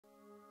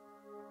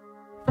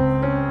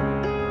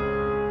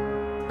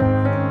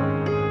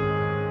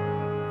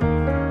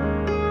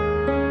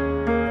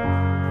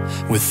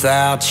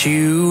Without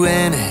you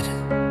in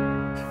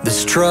it,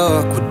 this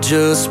truck would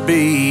just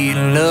be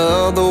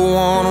another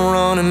one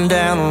running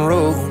down the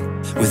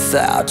road.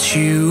 Without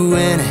you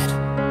in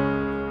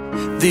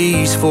it,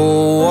 these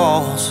four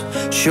walls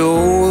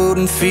sure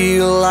wouldn't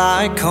feel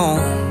like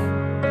home.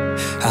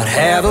 I'd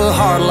have a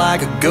heart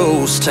like a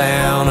ghost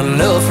town,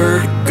 enough for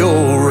her to go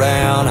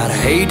around. I'd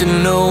hate to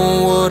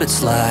know what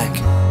it's like.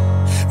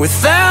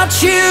 Without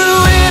you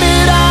in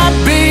it,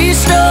 I'd be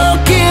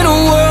stuck in a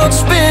world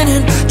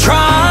spinning,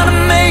 trying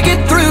to make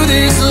it through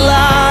this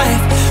life.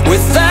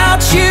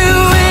 Without you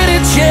in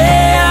it,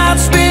 yeah, I'd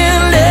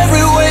spend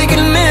every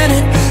waking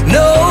minute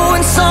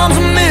knowing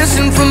something's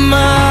missing from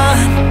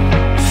mine.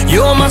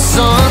 You're my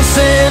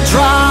sunset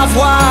drive,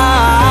 why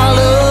I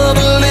love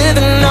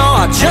living. No,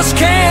 I just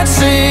can't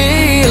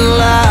see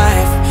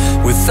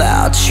life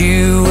without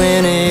you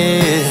in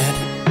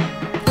it.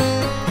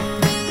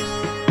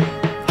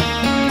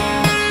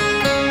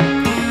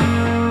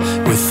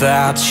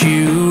 Without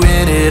you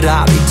in it,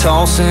 I'd be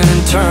tossing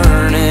and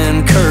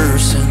turning,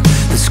 cursing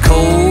this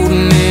cold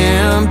and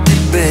empty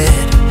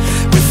bed.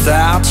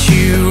 Without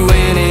you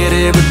in